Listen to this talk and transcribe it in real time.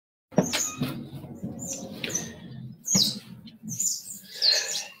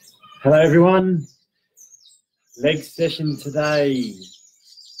Hello everyone, leg session today,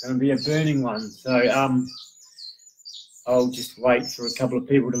 going to be a burning one, so I'll just wait for a couple of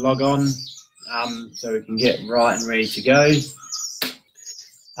people to log on so we can get right and ready to go.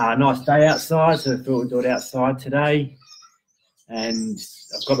 Nice day outside, so I thought we'd do it outside today, and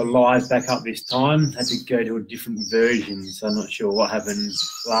I've got the live back up this time. Had to go to a different version, so I'm not sure what happened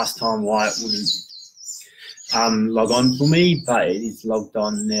last time, why it wouldn't log on for me, but it is logged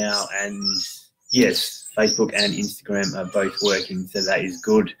on now, and yes, Facebook and Instagram are both working, so that is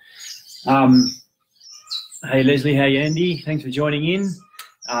good. Hey Leslie, hey Andy, thanks for joining in.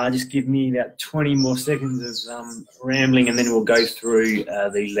 Just give me about 20 more seconds of rambling, and then we'll go through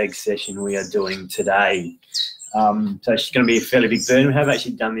the leg session we are doing today. So it's going to be a fairly big burn. We have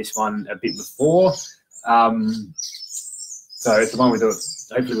actually done this one a bit before. So it's the one with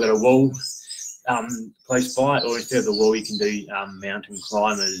hopefully we've got a wall close by, or instead of the wall you can do mountain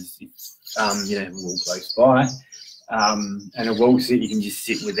climbers if you don't have a wall close by, and a wall sit you can just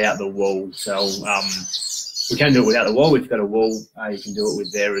sit without the wall. So we can do it without the wall. We've got a wall, you can do it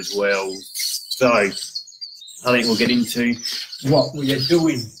with there as well. So I think we'll get into what we are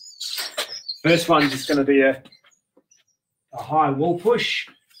doing. First one is just going to be a high wall push.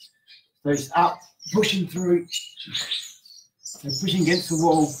 So it's up, pushing through, so pushing against the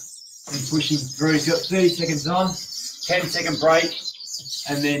wall and pushing through. So you've got 30 seconds on, 10-second break,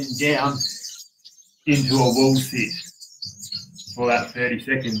 and then down into a wall sit for that 30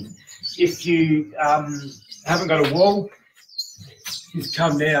 seconds. If you haven't got a wall, just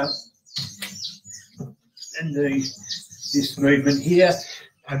come down and do this movement here,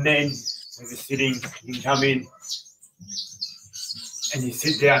 and then when you're sitting, you can come in and you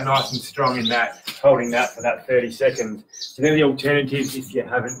sit down nice and strong in that, holding that for that 30 seconds. So then the alternatives if you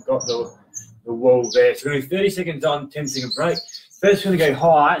haven't got the wall there. So we're going to do 30 seconds on, 10-second break. First we're going to go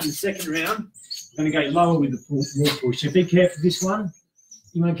high, and the second round we're going to go lower with the wall push. So be careful this one.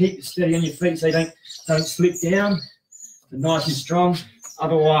 You want to keep it steady on your feet so you don't slip down. So nice and strong.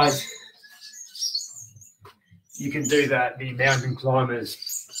 Otherwise, you can do the mountain climbers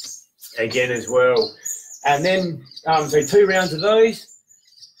again as well. And then, so 2 rounds of those.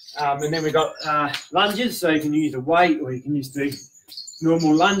 And then we've got lunges, so you can use a weight, or you can just do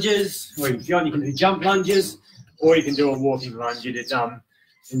normal lunges, or if you want, you can do jump lunges, or you can do a walking lunge. It's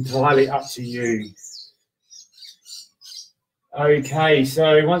entirely up to you. Okay,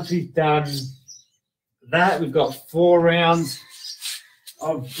 so once we've done that, we've got 4 rounds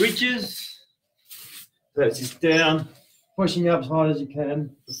of bridges. So it's just down, pushing up as hard as you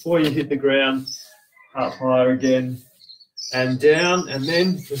can before you hit the ground, up higher again, and down. And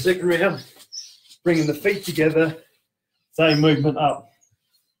then the second round, bringing the feet together, same movement, up,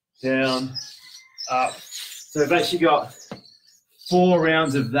 down, up. So we've actually got 4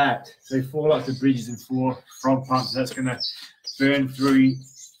 rounds of that. So 4 lots of bridges and 4 frog pumps. That's going to burn through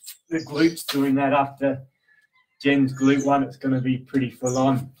the glutes. Doing that after Jen's glute one, it's going to be pretty full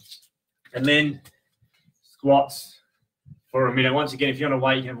on. And then squats for a minute. Once again, if you want to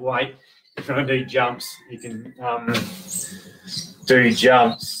wait, you can wait. If you want to do jumps, you can do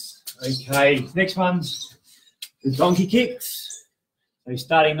jumps. Okay, next one's the donkey kicks. So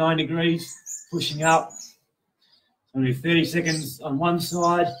starting 9 degrees, pushing up. So do 30 seconds on one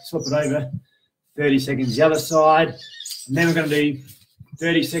side, swap it over, 30 seconds the other side. And then we're going to do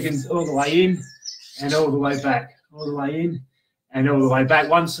 30 seconds all the way in and all the way back, all the way in and all the way back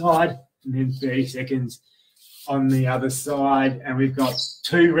one side, and then 30 seconds on the other side. And we've got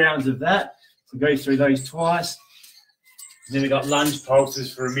 2 rounds of that. So go through those twice. And then we've got lunge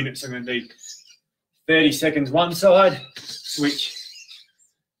pulses for a minute. So I'm going to do 30 seconds one side, switch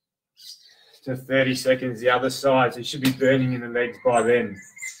to 30 seconds the other side. So you should be burning in the legs by then.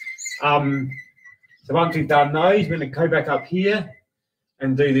 So once we've done those, we're going to go back up here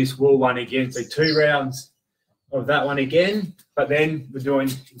and do this wall one again. So 2 rounds of that one again, but then we're doing,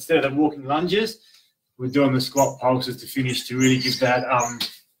 instead of the walking lunges, we're doing the squat pulses to finish, to really give that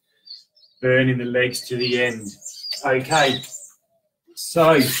burn in the legs to the end. Okay,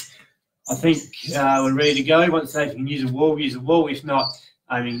 so I think we're ready to go. Once they can use a wall, use a wall. If not,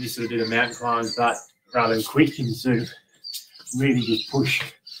 I mean, just sort of do the mountain climbs, but rather than quick, you can sort of really just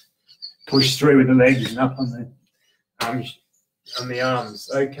push through with the legs and up on the arms.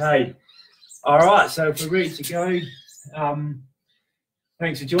 Okay. All right. So if we're ready to go,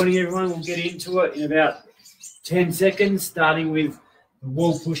 thanks for joining everyone. We'll get into it in about 10 seconds, starting with the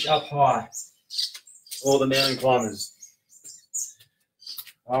wall push up high, or the mountain climbers.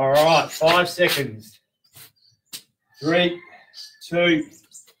 All right. 5 seconds. 3, 2,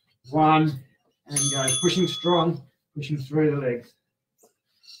 1, and go. Pushing strong, pushing through the legs.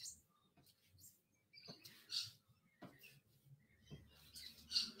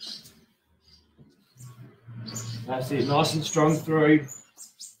 That's it, nice and strong through.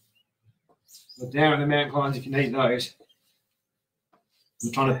 Or down on the mountain climbers if you need those.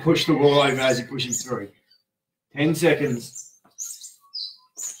 You're trying to push the wall over as you're pushing through. 10 seconds.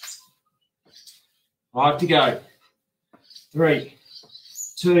 5 to go. 3,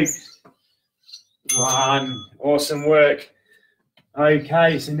 2, 1. Awesome work.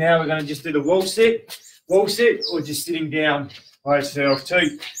 Okay, so now we're going to just do the wall sit. Wall sit or just sitting down by yourself.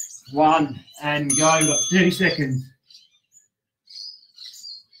 2, 1, and go. We've got 30 seconds.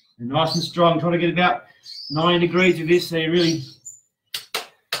 And nice and strong. Try to get about 90 degrees with this so you're really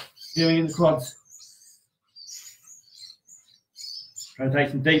feeling in the quads. Try to take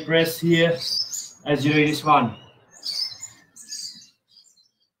some deep breaths here as you do this one.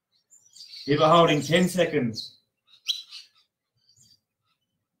 Keep it holding 10 seconds.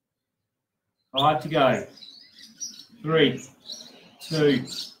 5 to go. 3, 2,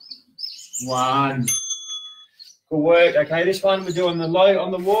 1. Good work. Okay, this one we're doing the low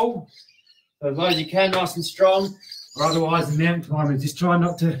on the wall. So as low as you can, nice and strong. Or otherwise the mountain climbers, just try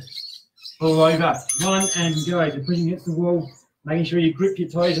not to fall over. 1 and go. So pushing against the wall, making sure you grip your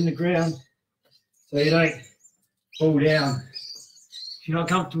toes on the ground so you don't fall down. If you're not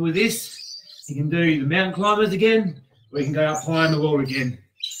comfortable with this, you can do the mountain climbers again, or you can go up high on the wall again.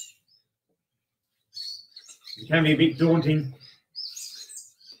 It can be a bit daunting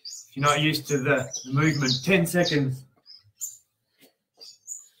if you're not used to the movement. 10 seconds.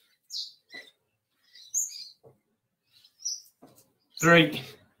 3,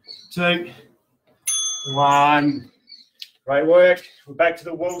 2, 1. Great work. We're back to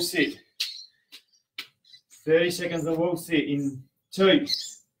the wall sit. 30 seconds of wall sit in 2,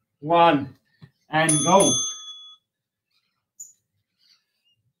 1, and go.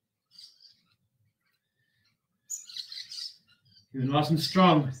 You're nice and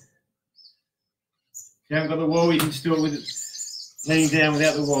strong. If you haven't got the wall, you can still do it with it leaning down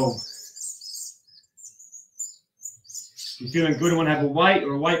without the wall. If you're feeling good and want to have a weight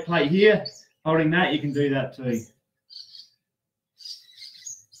or a weight plate here, holding that, you can do that too.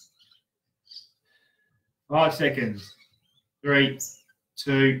 5 seconds. 3,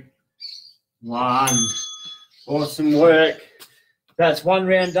 2, 1. Awesome work. That's one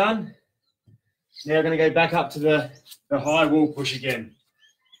round done. Now we're going to go back up to the high wall push again.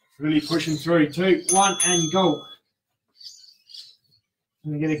 Really pushing through. 2, 1, and go.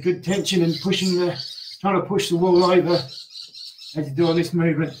 And get a good tension and trying to push the wall over as you're doing this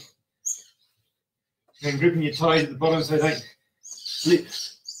movement. And gripping your toes at the bottom so they don't slip.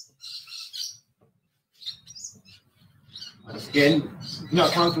 Once again, if you're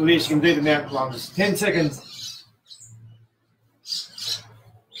not comfortable with this, you can do the mountain climbers. 10 seconds.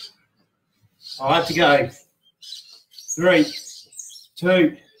 5 to go. 3,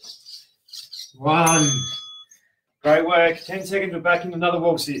 2, 1. Great work. 10 seconds, we're back in another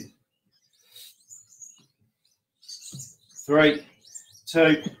wall sit. 3,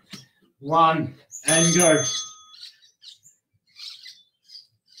 2, 1, and go.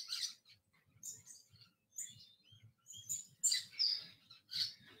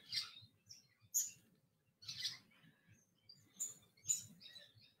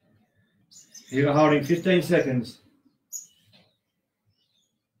 You're holding 15 seconds.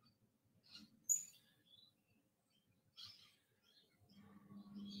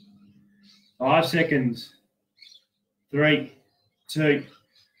 5 seconds. 3, 2,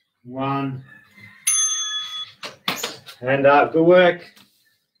 1. And up. Good work.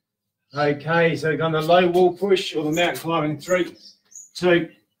 Okay, so we've got the low wall push or the mountain climbing. 3, 2,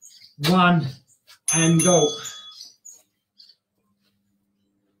 1, and go.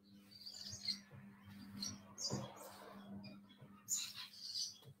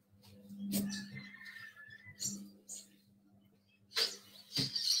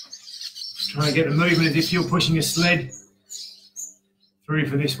 Try to get the movement as if you're pushing a sled through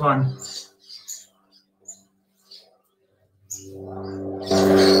for this one. So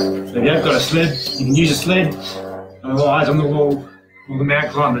if you have got a sled, you can use a sled, otherwise on the wall or the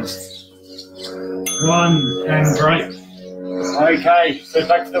mountain climbers. 1, and great. Okay, so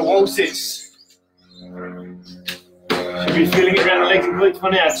back to the wall sits. Should be feeling it around the legs and glutes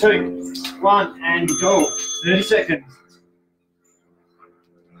for now. 2, 1, and go. 30 seconds.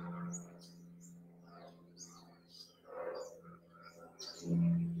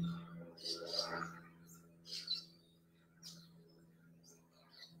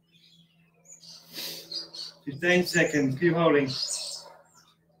 15 seconds, keep holding.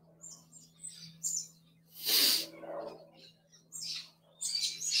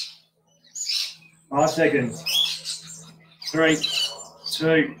 5 seconds. 3,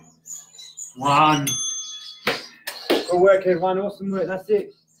 2, 1. Good work, everyone. Awesome work. That's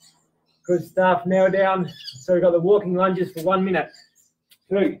it. Good stuff. Now down. So we've got the walking lunges for 1 minute.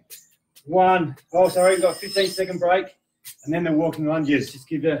 2, 1. Oh, sorry. We've got a 15-second break. And then the walking lunges. Just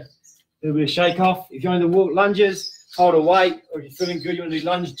give it a little bit of shake off. If you're on the walk lunges, hold a weight. Or if you're feeling good, you want to do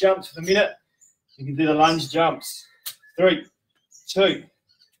lunge jumps for the minute, you can do the lunge jumps. 3, 2,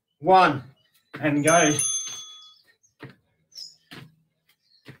 1. And go.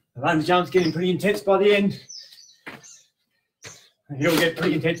 The lunge jump's getting pretty intense by the end. It'll get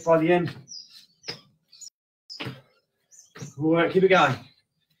pretty intense by the end. Good work, keep it going.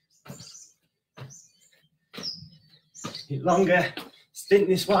 Bit longer stint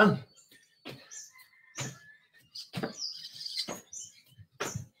this one.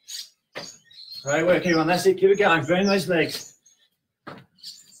 Great work, everyone. That's it. Keep it going. Burn those legs.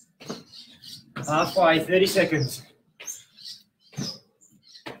 Halfway, 30 seconds.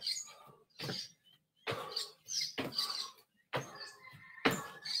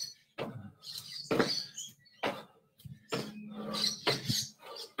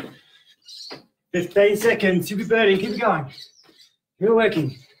 $15 seconds. You'll be burning. Keep it going. You're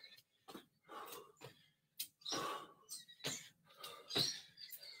working.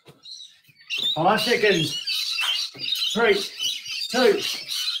 Five seconds. 3, 2,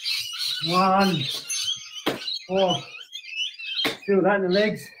 1. 4. Feel that in the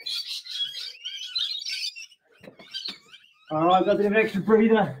legs. All right, got a bit of extra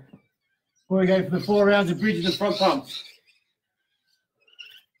breather before we go for the 4 rounds of bridges and front pumps.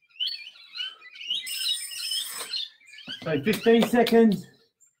 So 15 seconds,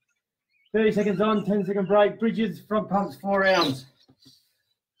 30 seconds on, 10-second break, bridges, front pumps, 4 rounds.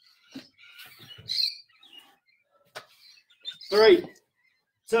 3,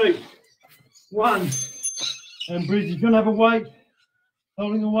 2, 1. And bridges, if you don't have a weight,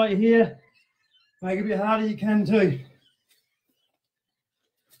 holding the weight here, make it a bit harder, you can too.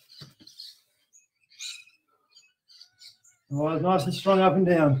 All right, nice and strong up and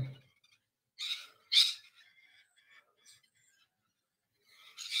down.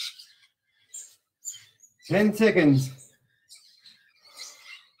 10 seconds.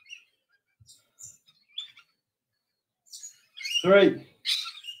 3,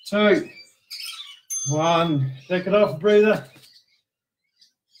 2, 1. Take it off, breather.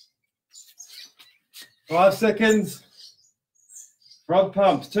 5 seconds. Front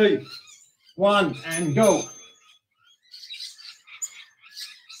pumps. 2, 1, and go.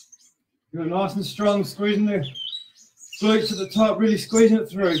 You're nice and strong, squeezing the glutes at the top, really squeezing it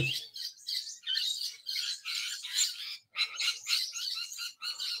through.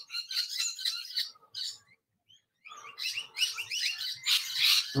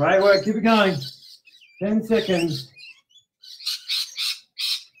 Great work, keep it going. 10 seconds.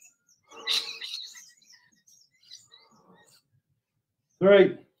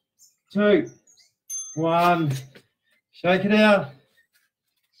 3, 2, 1. Shake it out.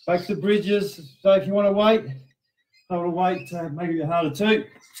 Back to bridges. So if you want to wait, hold a weight to make it a bit harder. 2,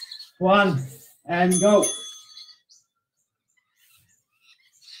 1, and go.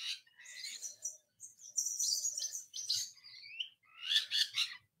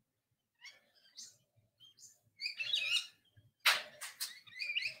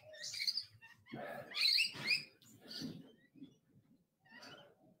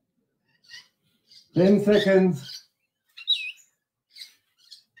 Ten seconds.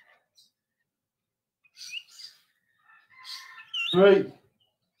 3,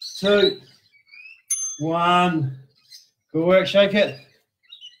 2, 1. Good work, shake it.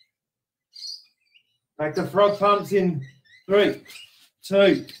 Back to frog pumps in 3,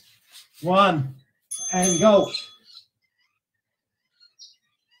 2, 1, and go.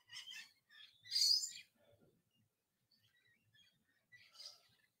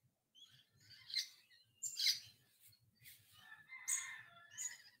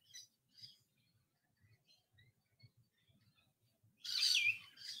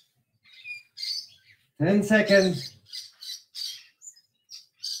 Ten seconds.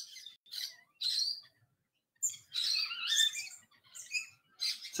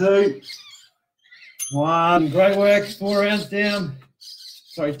 2, 1. Great work. 4 rounds down.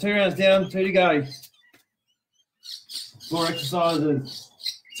 Sorry, 2 rounds down. 2 to go. 4 exercises.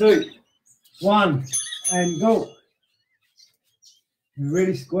 2, 1, and go. And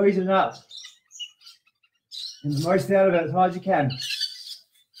really squeeze it up. And the most out of it as hard as you can.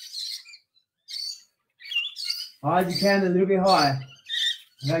 High as you can, a little bit higher.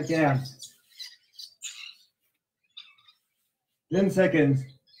 Back down. 10 seconds.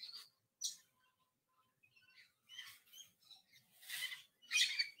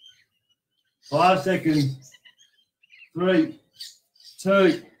 5 seconds. 3,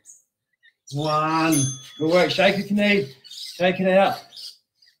 2, 1. Good work. Shake if you need. Shake it out.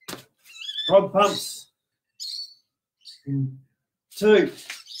 Frog pumps. 2,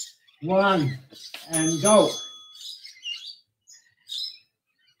 1, and go.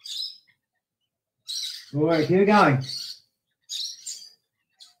 Good work. Keep going.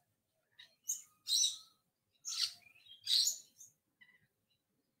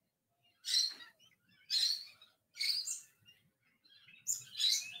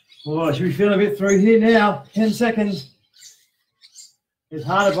 Oh, should we feel a bit through here now? 10 seconds. It's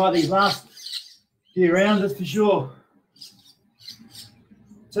harder by these last few rounds, that's for sure.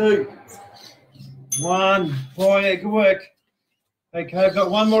 2, 1. Oh, yeah, good work. Okay, I've got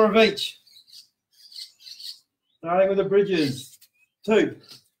one more of each. Starting with the bridges. 2,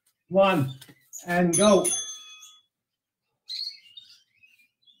 1, and go.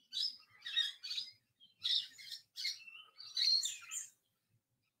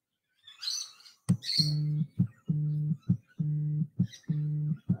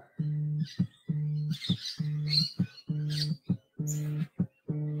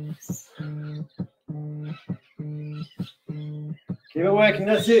 Keep it working,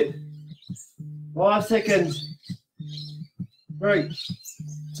 that's it. 5 seconds. 3,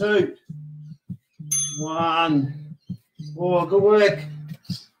 2, 1. Oh, good work.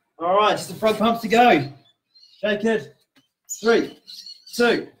 All right, just the frog pumps to go. Shake it. 3,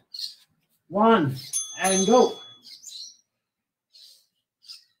 2, 1, and go.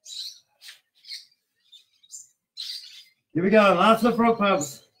 Here we go, last of the frog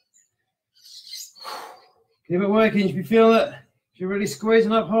pumps. Keep it working, if you feel it. If you're really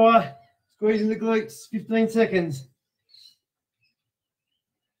squeezing up high, squeezing the glutes, 15 seconds.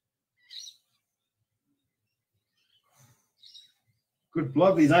 Good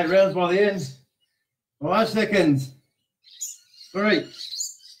block, these 8 rounds by the end. 5 seconds. 3,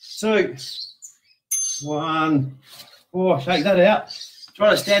 2, 1. Oh, shake that out. Try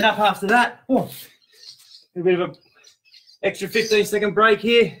to stand up after that. Oh, a bit of an extra 15-second break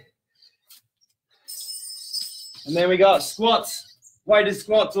here. And then we got squats, weighted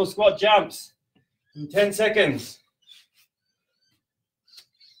squats or squat jumps in 10 seconds.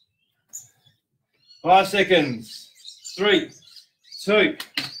 5 seconds. 3, 2,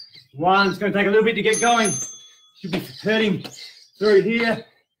 1. It's going to take a little bit to get going. Should be hurting through here.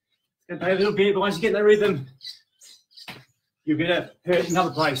 It's going to take a little bit, but once you get in the rhythm, you'll get it hurt in another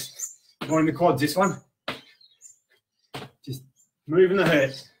place. More in the quads, this one. Just moving the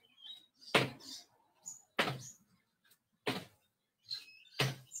hurt.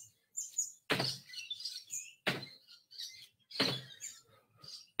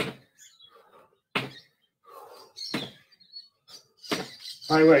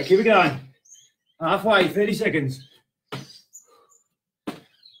 Great work, keep it going. Halfway, 30 seconds.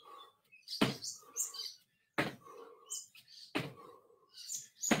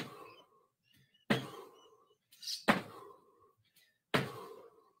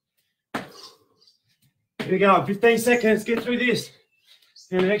 Here we go, 15 seconds, get through this.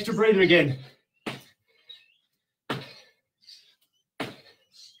 And an extra breather again.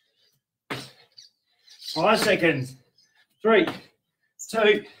 Five seconds. 3,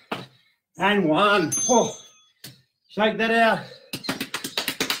 2, and 1. Oh, shake that out.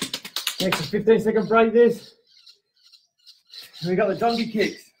 Next 15-second break this. And we got the donkey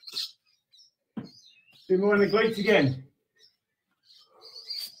kicks. Do more in the glutes again.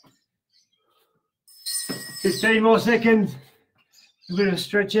 15 more seconds. A bit of a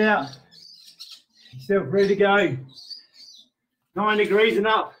stretch out. Yourself ready to go. 9 degrees and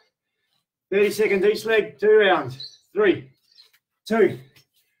up. 30 seconds each leg, 2 rounds. 3, 2,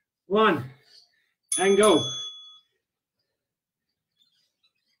 1, and go.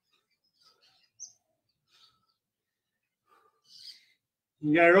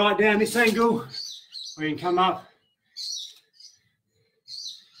 You go right down this angle, or you can come up,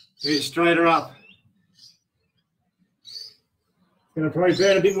 do it straighter up. It's going to probably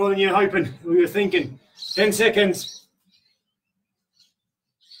burn a bit more than you're hoping, or you're thinking. 10 seconds.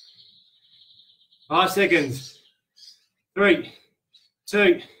 5 seconds. 3,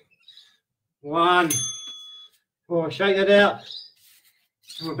 2, 1. Oh, shake that out.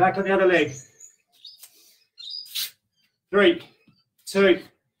 And we're back on the other leg. 3, 2,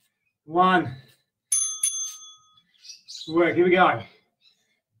 1. Good work, here we go. A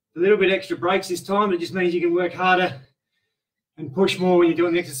little bit extra breaks this time. It just means you can work harder and push more when you're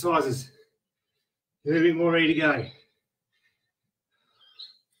doing the exercises. A little bit more ready to go.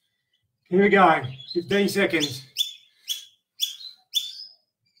 Here we go, 15 seconds.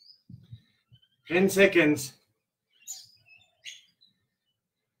 10 seconds.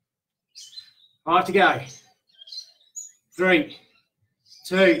 5 to go. 3,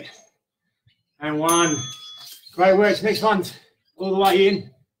 2, and 1. Great work. Next one's all the way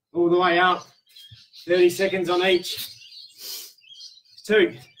in, all the way up. 30 seconds on each.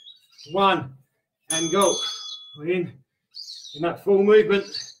 2, 1, and go. We're in that full movement.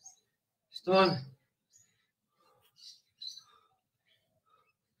 This time.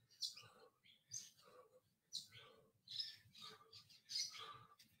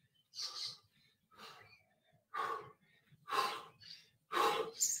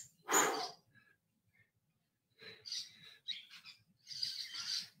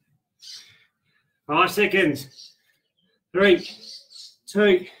 5 seconds. 3,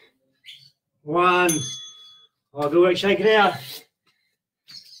 2, 1. Oh, good work. Shake it out.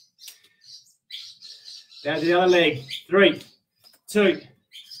 Down to the other leg. 3, 2,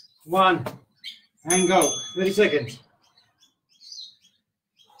 1, and go. 30 seconds.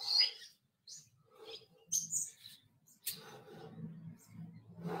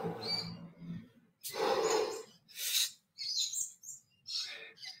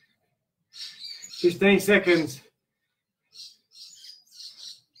 $15 seconds.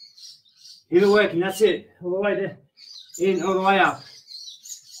 Keep it working, that's it. All the way there, in, all the way up.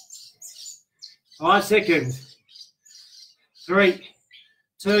 5 seconds. 3,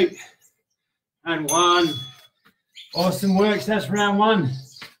 2, and 1. Awesome work, that's round 1.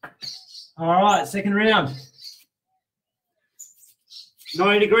 All right, second round.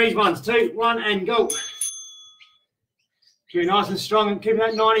 90 degrees ones, 2, 1, and go. Keep it nice and strong and keep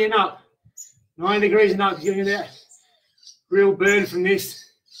that 90 and up. 90 degrees and up, giving you that real burn from this.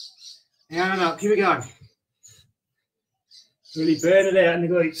 Down and up, keep it going. Really burn it out in the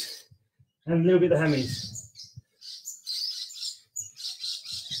glutes and a little bit of the hammies.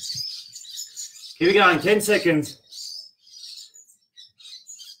 Keep it going, 10 seconds.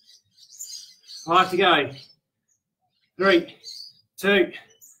 5 to go. 3, 2,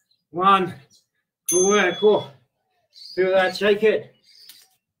 1. Good work. Oh, feel that, shake it.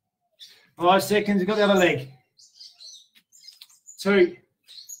 5 seconds, we've got the other leg. 2,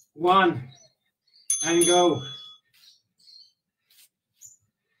 1, and go.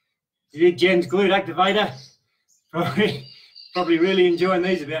 You did Jen's glute activator. Probably really enjoying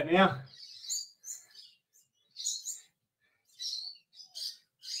these about now.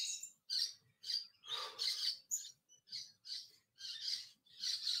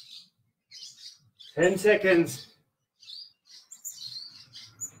 Ten seconds.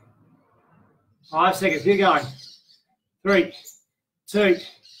 5 seconds, keep going. 3, 2,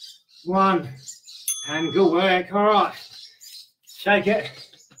 1, and good work. All right, shake it.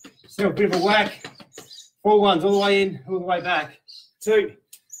 Still a bit of a whack. 4 ones, all the way in, all the way back. 2,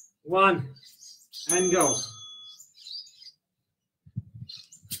 1, and go.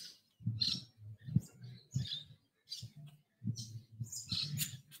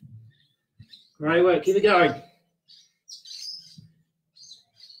 Great work, keep it going.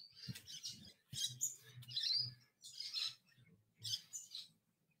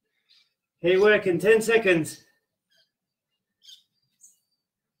 Keep working, 10 seconds.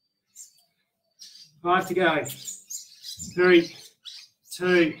 5 to go. 3,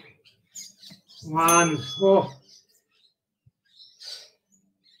 2, 1. 4.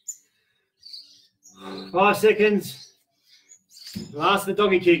 5 seconds. Last of the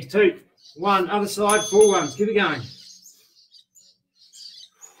doggy kicks. 2, 1. Other side. 4 ones. Keep it going.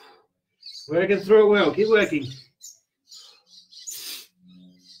 Working through it well. Keep working.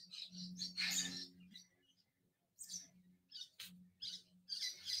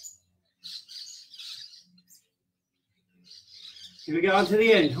 Keep it going to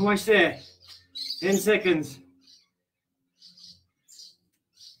the end. Almost there. 10 seconds.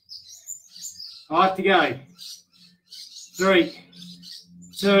 5 to go. 3,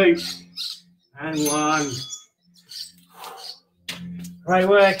 2, and 1. Great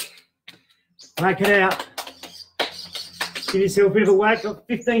work. Whack it out. Give yourself a bit of a whack. Got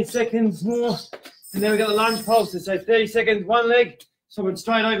 15 seconds more. And then we've got the lunge pulses. So 30 seconds, one leg. Someone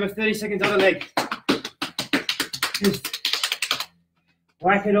straight over, 30 seconds, other leg. Just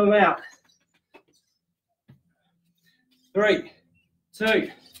whack it all out. 3, 2,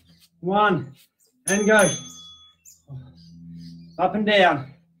 1, and go. Up and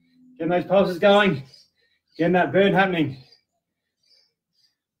down. Getting those pulses going. Getting that burn happening.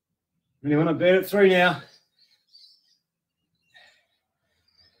 Really want to burn it through now.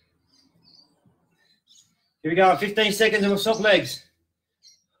 Here we go. 15 seconds and we'll swap legs.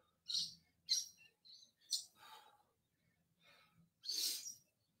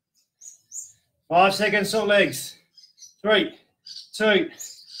 5 seconds, swap legs. 3, 2,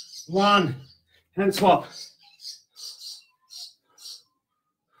 1, and swap.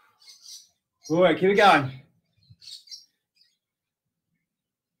 Good work, keep it going.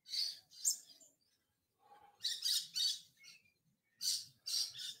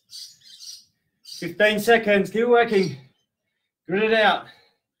 "15 seconds, keep working. Grit it out.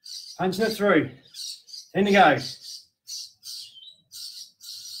 Punching it through. 10 to go.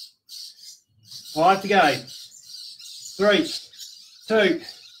 5 to go. 3, 2,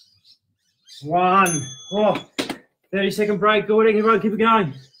 1. Oh, 30-second break. Good work, everyone. Keep it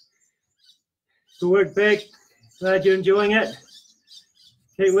going. Good work, Beck. Glad you're enjoying it.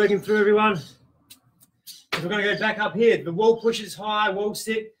 Keep working through, everyone. We're going to go back up here. The wall pushes high, wall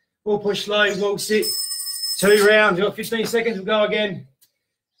sit, wall push low, wall sit. 2 rounds. We've got 15 seconds. We'll go again.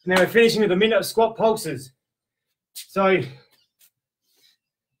 Now we're finishing with a minute of squat pulses. So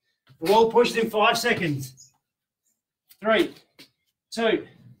the wall pushes in 5 seconds. 3, 2,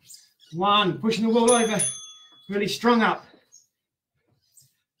 1. Pushing the wall over. Really strong up.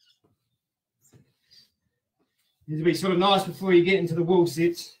 Needs to be sort of nice before you get into the wall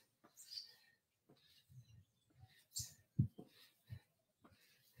sits.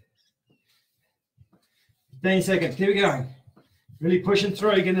 Fifteen seconds. Keep it going. Really pushing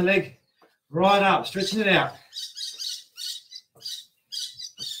through, getting the leg right up, stretching it out.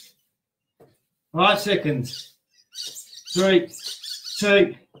 5 seconds. 3,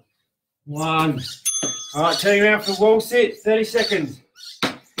 2, 1. All right, turning around for the wall sit, 30 seconds.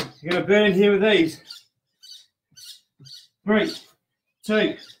 You're going to burn here with these. 3,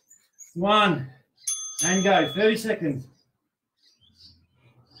 2, 1, and go. 30 seconds.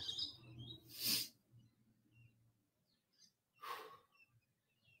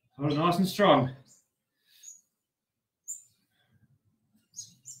 Hold it nice and strong.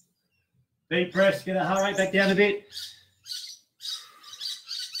 Deep breath, get that heart rate back down a bit.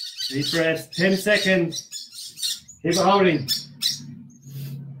 Deep breath, 10 seconds. Keep it holding.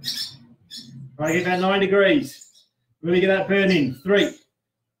 Try to get about 9 degrees. Really get that burn in. 3,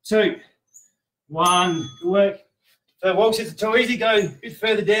 2, 1. Good work. So wall sits are too easy. Go a bit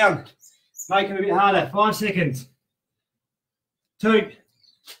further down. Make them a bit harder. 5 seconds. 2,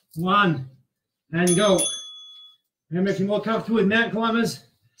 1, and go. Remember, if you're more comfortable with mountain climbers,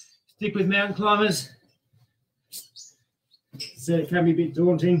 stick with mountain climbers. So it can be a bit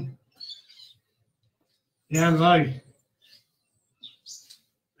daunting. Down low.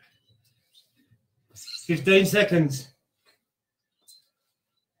 15 seconds.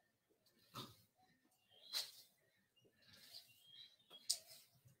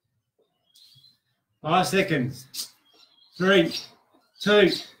 5 seconds. 3,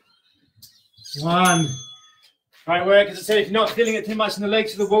 2, 1. Great work. As I said, if you're not feeling it too much in the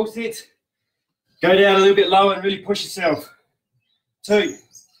legs for the wall sit, go down a little bit lower and really push yourself. 2,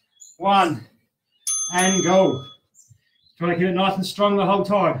 1, and go. Try to keep it nice and strong the whole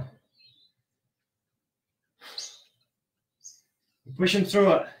time. Pushing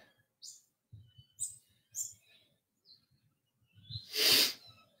through it.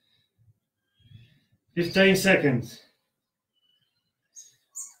 "15 seconds.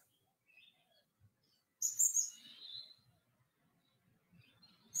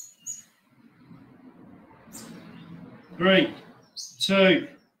 3, 2,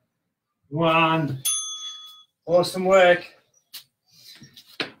 1. Awesome work.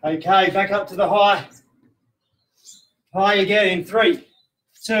 Okay, back up to the high. High again in 3,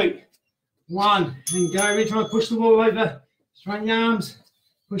 2, 1, and go. Really try to push the wall over. Straighten your arms,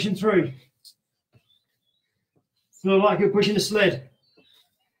 pushing through. Feel like you're pushing a sled.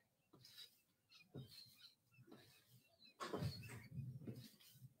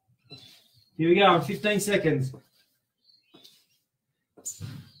 Here we go, 15 seconds.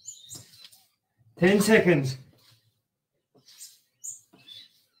 10 seconds.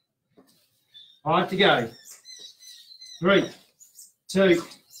 5 to go. 3, 2,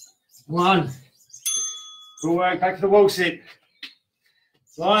 1. Good work, back to the wall sit.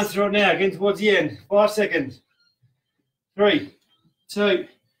 Line through it now, getting towards the end. 5 seconds. 3, 2,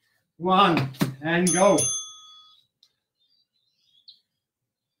 1, and go.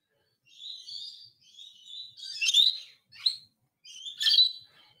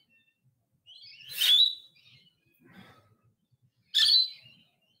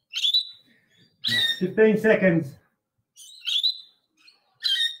 "15 seconds.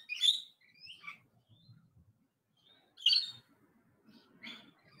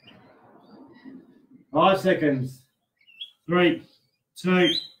 5 seconds. 3,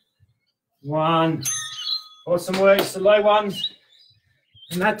 2, 1. Awesome work. It's the low ones.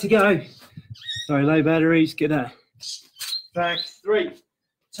 And that to go. Sorry, low batteries. Get that back. 3,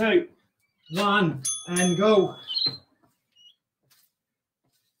 2, 1, and go.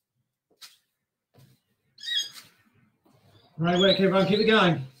 Great work, everyone. Keep it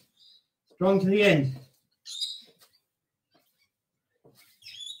going. Strong to the end.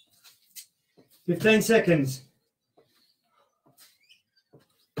 15 seconds.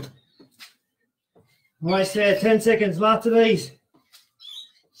 Almost there. 10 seconds. Last of these.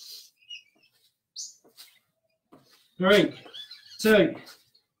 3, 2,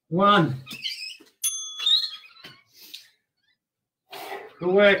 1. Good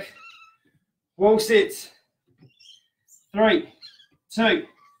work. Wall sits. 3, 2,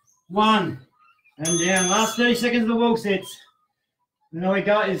 1. And down. Last 30 seconds of the wall sits. And all we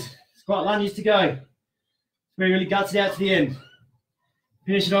got is squat lunges to go. We really guts it out to the end.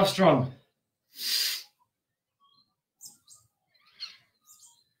 Finish it off strong.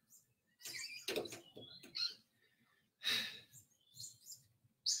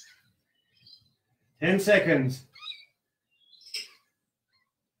 Ten seconds.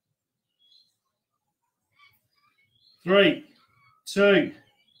 3, 2,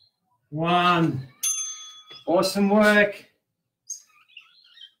 1. Awesome work.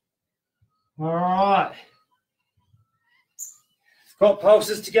 All right. Squat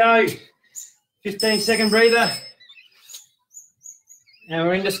pulses to go. 15-second breather. And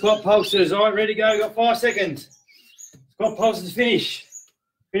we're into squat pulses. All right, ready to go. Got 5 seconds. Squat pulses to finish.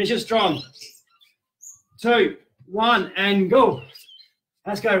 Finish it strong. 2, 1, and go.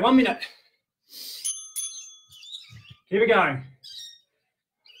 Let's go. 1 minute. Keep it going.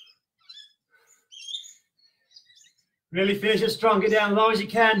 Really finish it strong. Get down as low as you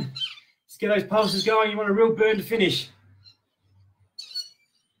can. Let's get those pulses going. You want a real burn to finish.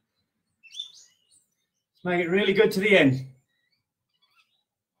 Let's make it really good to the end.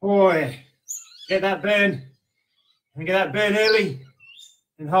 Boy, get that burn. And get that burn early.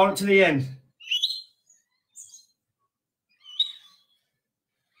 And hold it to the end.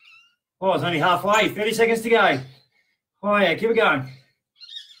 Oh, it's only halfway. 30 seconds to go. Oh, yeah, keep it going.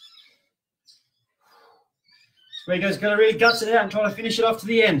 Rico's got to really guts it out and try to finish it off to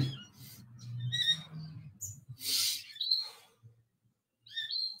the end.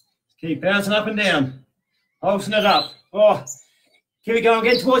 Keep bouncing up and down. Pulsing it up. Oh, keep it going.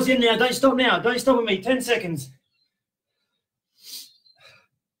 Get towards the end now. Don't stop now. Don't stop with me. 10 seconds.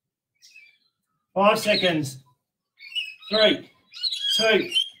 5 seconds. 3, 2,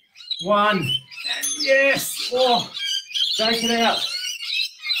 1. And yes. Oh, take it out.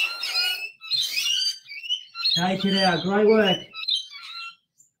 Take it out. Great work.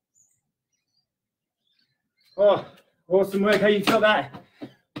 Oh, awesome work. How you felt that?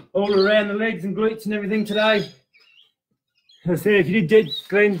 All around the legs and glutes and everything today. As I said, if you did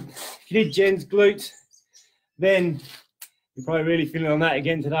Jen's glutes, then you're probably really feeling on that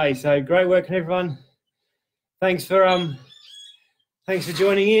again today. So great work, everyone. Thanks for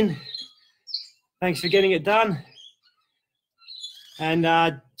joining in. Thanks for getting it done. And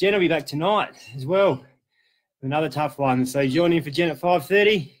Jen will be back tonight as well. Another tough one. So join in for Jen at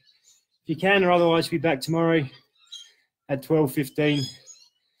 5:30 if you can, or otherwise she'll be back tomorrow at 12:15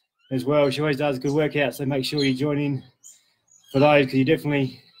 as well. She always does good workouts, so make sure you join in for those because you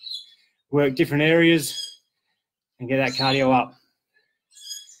definitely work different areas and get that cardio up.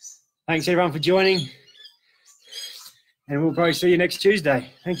 Thanks everyone for joining, and we'll probably see you next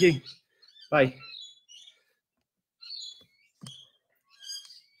Tuesday. Thank you. Bye.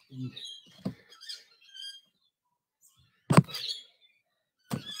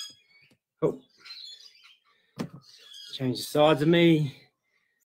 Cool. Change the sides of me.